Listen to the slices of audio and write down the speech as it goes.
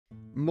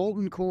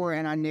Molten Core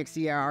and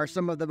Onyxia are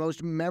some of the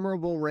most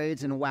memorable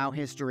raids in WoW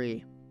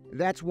history.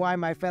 That's why,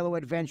 my fellow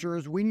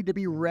adventurers, we need to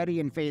be ready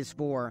in Phase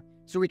 4,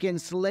 so we can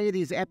slay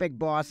these epic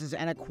bosses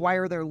and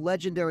acquire their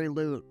legendary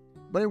loot.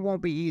 But it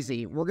won't be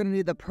easy. We're going to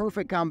need the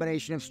perfect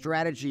combination of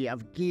strategy,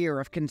 of gear,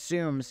 of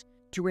consumes,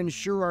 to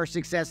ensure our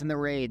success in the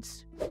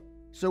raids.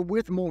 So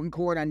with Molten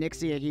Core and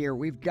Onyxia here,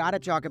 we've got to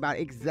talk about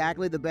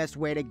exactly the best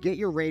way to get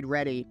your raid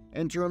ready,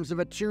 in terms of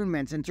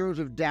attunements, in terms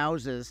of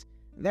dowses.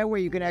 That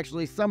way you can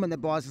actually summon the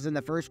bosses in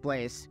the first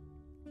place.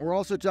 We're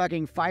also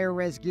talking fire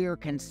res gear,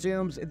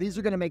 consumes. These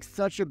are going to make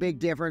such a big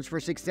difference for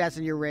success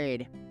in your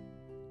raid.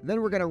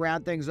 Then we're going to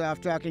round things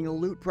off talking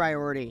loot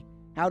priority,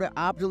 how to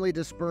optimally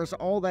disperse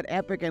all that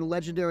epic and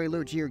legendary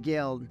loot to your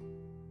guild.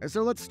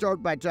 So let's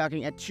start by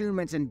talking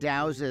attunements and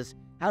dowses,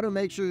 how to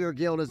make sure your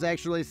guild is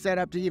actually set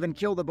up to even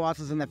kill the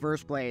bosses in the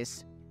first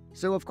place.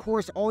 So of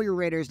course all your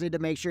raiders need to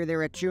make sure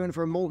they're attuned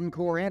for Molten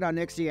Core and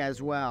Onyxia as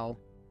well.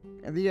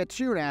 The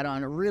Attune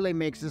add-on really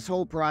makes this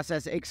whole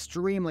process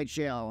extremely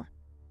chill.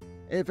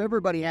 If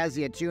everybody has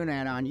the Attune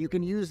add-on, you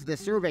can use the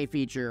survey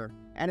feature,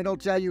 and it'll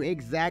tell you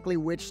exactly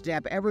which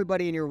step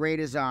everybody in your raid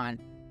is on,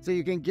 so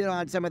you can get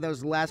on some of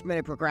those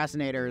last-minute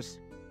procrastinators.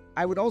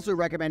 I would also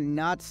recommend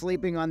not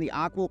sleeping on the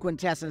Aqua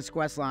Quintessence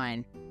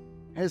questline.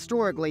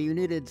 Historically, you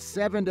needed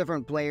 7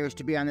 different players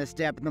to be on this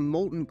step in the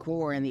Molten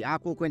Core and the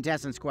Aqua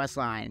Quintessence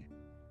questline.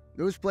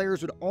 Those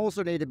players would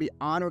also need to be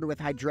honored with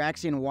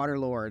Hydraxian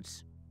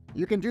Waterlords.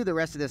 You can do the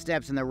rest of the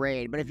steps in the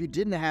raid, but if you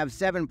didn't have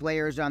 7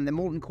 players on the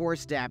Molten Core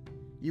step,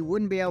 you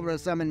wouldn't be able to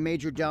summon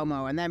Major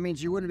Domo, and that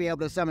means you wouldn't be able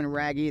to summon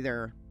Rag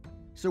either.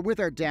 So with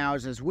our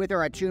dowses, with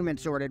our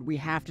attunement sorted, we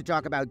have to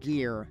talk about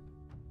gear.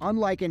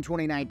 Unlike in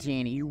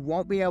 2019, you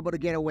won't be able to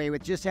get away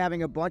with just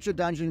having a bunch of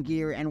dungeon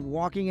gear and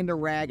walking into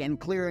Rag and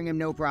clearing him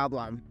no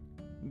problem.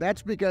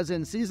 That's because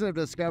in Season of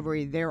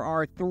Discovery, there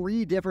are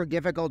 3 different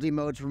difficulty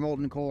modes for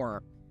Molten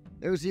Core.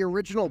 There's the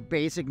original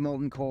basic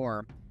Molten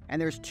Core, and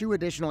there's 2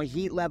 additional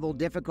heat level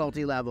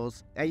difficulty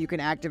levels that you can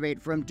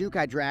activate from Duke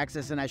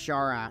Hydraxis and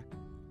Ashara.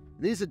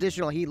 These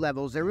additional heat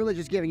levels, they're really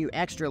just giving you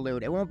extra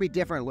loot. It won't be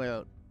different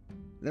loot.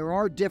 There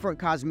are different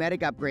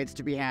cosmetic upgrades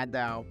to be had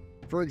though.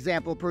 For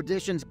example,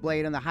 Perdition's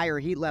Blade on the higher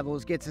heat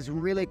levels gets this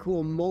really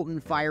cool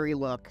molten fiery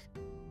look.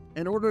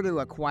 In order to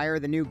acquire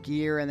the new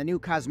gear and the new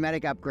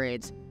cosmetic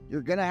upgrades,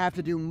 you're gonna have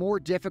to do more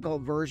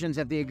difficult versions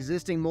of the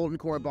existing Molten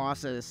Core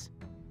bosses.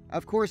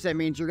 Of course that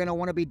means you're gonna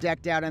want to be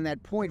decked out in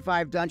that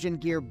 0.5 dungeon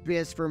gear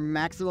BIS for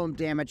maximum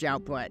damage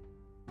output.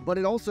 But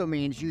it also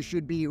means you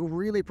should be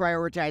really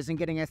prioritizing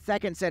getting a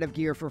second set of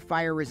gear for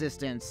fire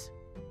resistance.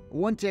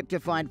 One tip to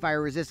find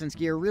fire resistance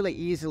gear really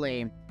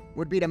easily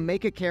would be to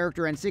make a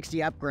character and 60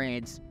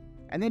 upgrades,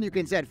 and then you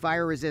can set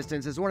fire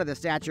resistance as one of the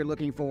stats you're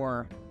looking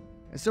for.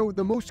 So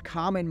the most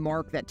common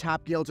mark that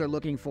top guilds are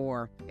looking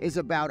for is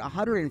about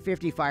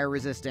 150 fire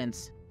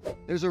resistance.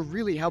 There's a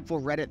really helpful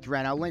Reddit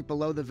thread I'll link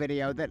below the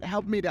video that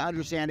helped me to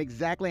understand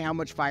exactly how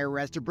much fire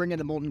res to bring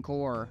into Molten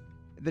Core.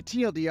 The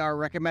TLDR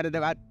recommended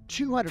about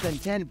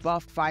 210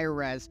 buffed fire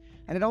res,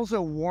 and it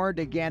also warned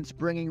against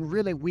bringing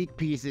really weak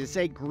pieces,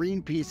 say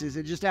green pieces,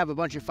 and just have a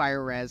bunch of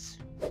fire res.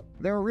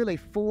 There are really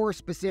 4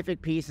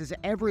 specific pieces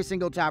every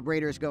single top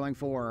raider is going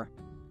for.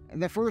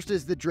 And the first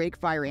is the Drake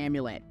Fire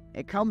Amulet.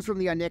 It comes from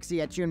the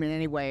Onyxia attunement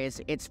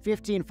anyways, it's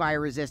 15 fire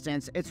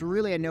resistance, it's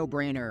really a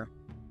no-brainer.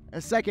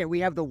 Second,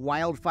 we have the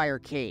Wildfire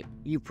Cape.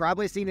 You've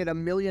probably seen it a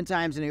million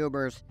times in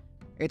Ubers.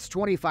 It's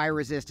 20 fire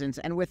resistance,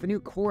 and with the new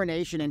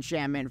Coronation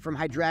enchantment from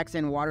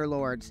Hydraxian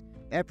Waterlords,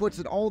 that puts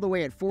it all the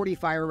way at 40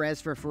 fire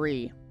res for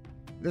free.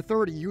 The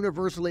third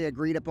universally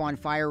agreed upon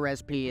fire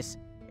res piece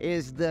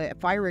is the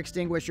Fire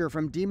Extinguisher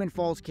from Demon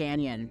Falls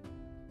Canyon.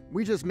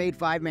 We just made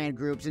 5-man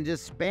groups and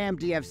just spammed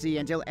DFC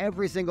until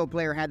every single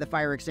player had the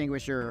Fire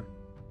Extinguisher.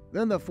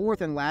 Then the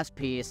fourth and last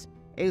piece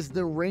is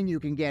the ring you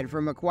can get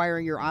from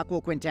acquiring your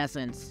Aqua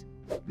Quintessence.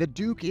 The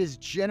Duke is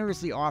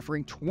generously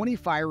offering 20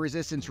 fire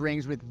resistance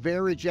rings with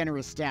very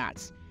generous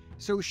stats.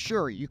 So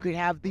sure, you could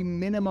have the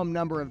minimum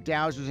number of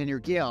dowsers in your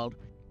guild,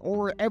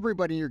 or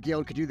everybody in your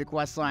guild could do the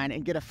questline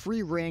and get a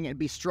free ring and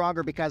be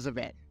stronger because of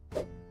it.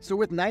 So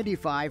with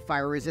 95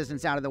 fire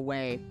resistance out of the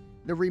way,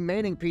 the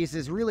remaining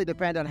pieces really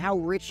depend on how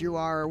rich you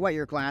are or what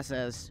your class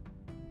is.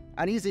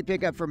 An easy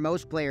pickup for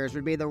most players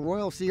would be the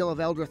Royal Seal of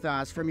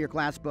Eldrathos from your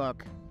class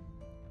book.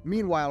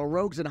 Meanwhile,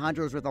 rogues and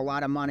hunters with a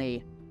lot of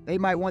money, they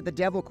might want the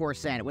Devil Core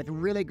set with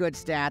really good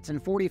stats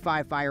and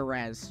 45 fire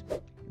res.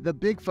 The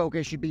big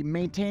focus should be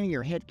maintaining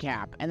your hit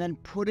cap and then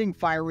putting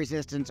fire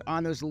resistance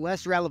on those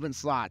less relevant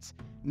slots,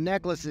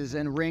 necklaces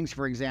and rings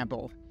for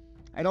example.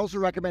 I'd also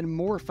recommend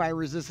more fire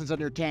resistance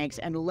on your tanks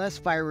and less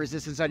fire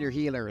resistance on your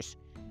healers.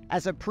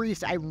 As a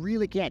priest, I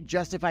really can't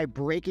justify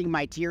breaking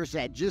my tier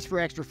set just for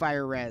extra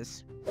fire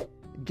res.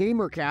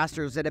 Gamer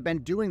casters that have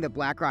been doing the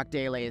Blackrock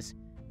dailies,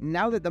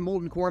 now that the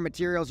Molten Core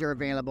materials are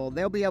available,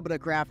 they'll be able to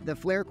craft the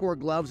Flare Core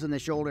gloves and the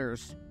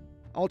shoulders.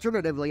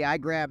 Alternatively, I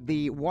grabbed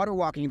the Water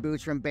Walking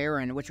boots from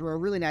Baron, which were a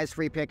really nice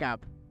free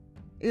pickup.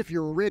 If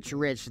you're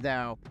rich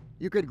though,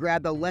 you could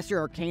grab the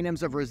Lesser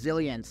Arcanums of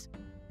Resilience.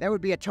 That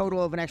would be a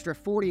total of an extra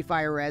 40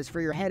 fire res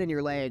for your head and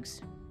your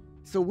legs.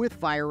 So with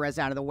fire res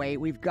out of the way,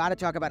 we've got to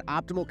talk about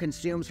optimal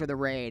consumes for the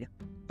raid.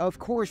 Of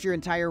course, your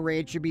entire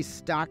raid should be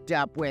stocked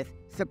up with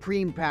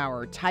Supreme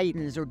Power,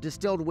 Titans, or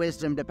Distilled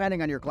Wisdom,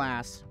 depending on your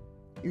class.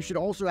 You should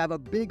also have a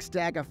big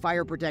stack of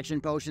fire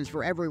protection potions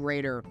for every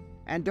raider,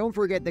 and don't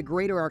forget the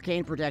greater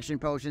arcane protection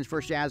potions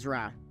for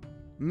Shazra.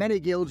 Many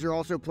guilds are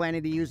also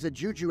planning to use the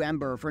Juju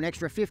Ember for an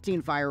extra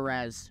 15 fire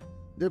res.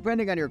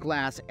 Depending on your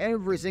class,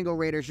 every single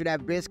raider should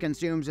have BIS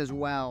consumes as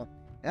well.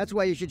 That's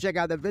why you should check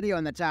out the video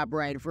in the top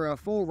right for a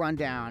full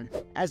rundown.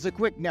 As a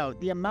quick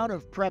note, the amount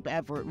of prep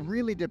effort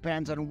really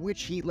depends on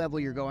which heat level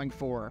you're going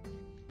for.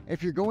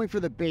 If you're going for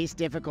the base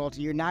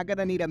difficulty, you're not going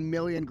to need a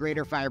million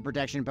greater fire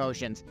protection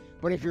potions.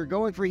 But if you're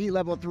going for heat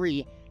level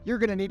 3, you're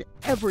going to need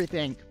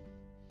everything.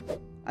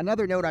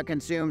 Another note on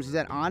consumes is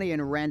that Ani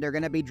and Rend are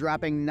going to be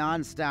dropping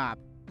non-stop.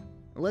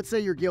 Let's say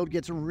your guild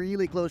gets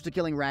really close to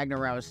killing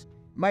Ragnaros.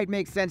 Might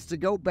make sense to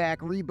go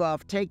back,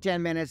 rebuff, take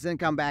 10 minutes, then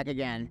come back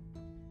again.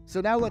 So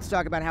now let's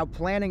talk about how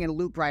planning and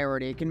loot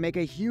priority can make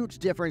a huge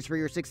difference for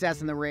your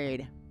success in the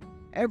raid.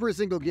 Every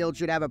single guild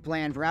should have a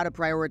plan for how to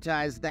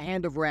prioritize the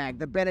Hand of Rag,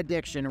 the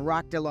Benediction,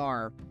 Rock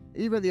Delar,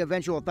 even the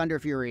eventual Thunder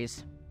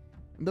Furies.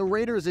 The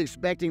raiders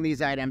expecting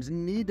these items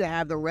need to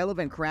have the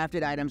relevant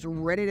crafted items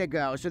ready to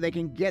go so they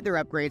can get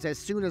their upgrades as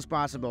soon as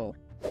possible.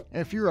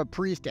 If you're a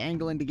priest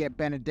angling to get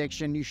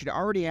Benediction, you should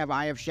already have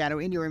Eye of Shadow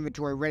in your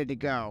inventory ready to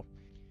go.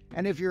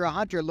 And if you're a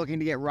hunter looking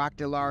to get Rock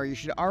Delar, you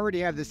should already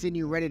have the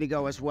Sinew ready to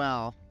go as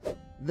well.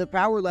 The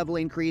power level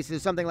increase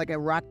is something like a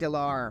Rock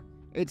Delar.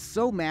 It's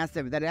so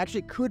massive that it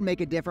actually could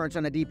make a difference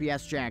on a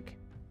DPS check.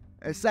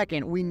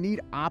 Second, we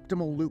need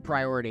optimal loot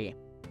priority.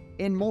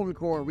 In Molten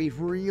Core, we've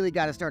really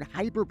got to start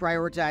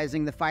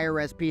hyper-prioritizing the fire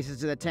res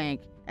pieces of the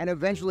tank, and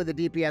eventually the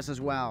DPS as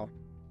well.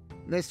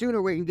 The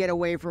sooner we can get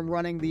away from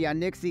running the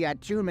Onyxia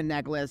Attunement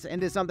necklace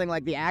into something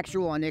like the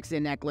actual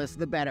Onyxia necklace,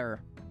 the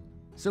better.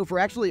 So for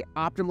actually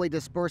optimally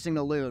dispersing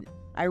the loot,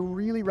 I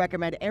really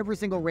recommend every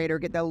single raider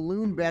get the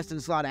Loon Best in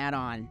Slot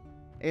add-on.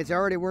 It's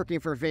already working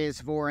for Phase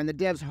 4, and the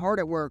devs hard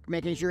at work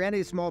making sure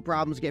any small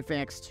problems get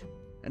fixed.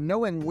 And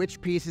knowing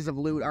which pieces of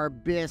loot are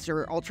BIS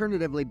or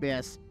alternatively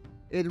BIS,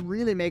 it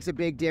really makes a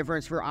big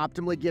difference for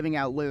optimally giving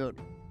out loot.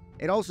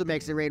 It also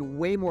makes the raid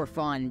way more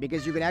fun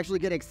because you can actually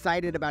get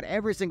excited about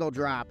every single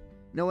drop,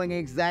 knowing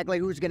exactly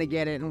who's going to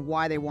get it and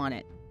why they want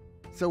it.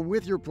 So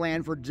with your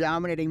plan for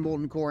dominating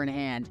Molten Core in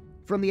hand,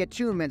 from the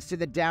attunements to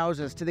the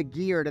dowses to the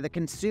gear to the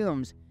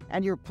consumes,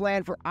 and your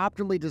plan for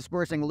optimally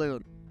dispersing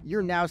loot,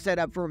 you're now set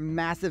up for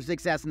massive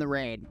success in the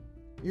raid.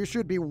 You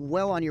should be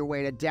well on your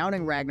way to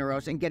downing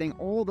Ragnaros and getting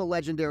all the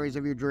legendaries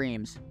of your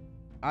dreams.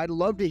 I'd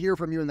love to hear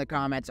from you in the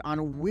comments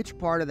on which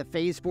part of the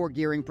Phase 4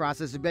 gearing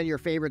process has been your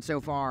favorite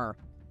so far.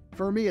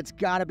 For me, it's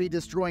gotta be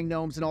destroying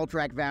gnomes in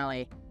Ultrac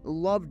Valley.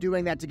 Love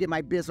doing that to get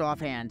my BIS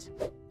offhand.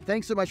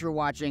 Thanks so much for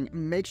watching.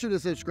 Make sure to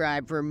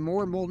subscribe for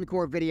more Molten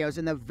Core videos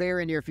in the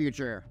very near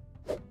future.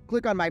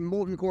 Click on my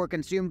Molten Core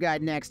Consume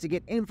Guide next to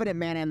get infinite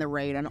mana in the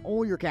raid on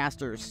all your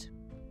casters.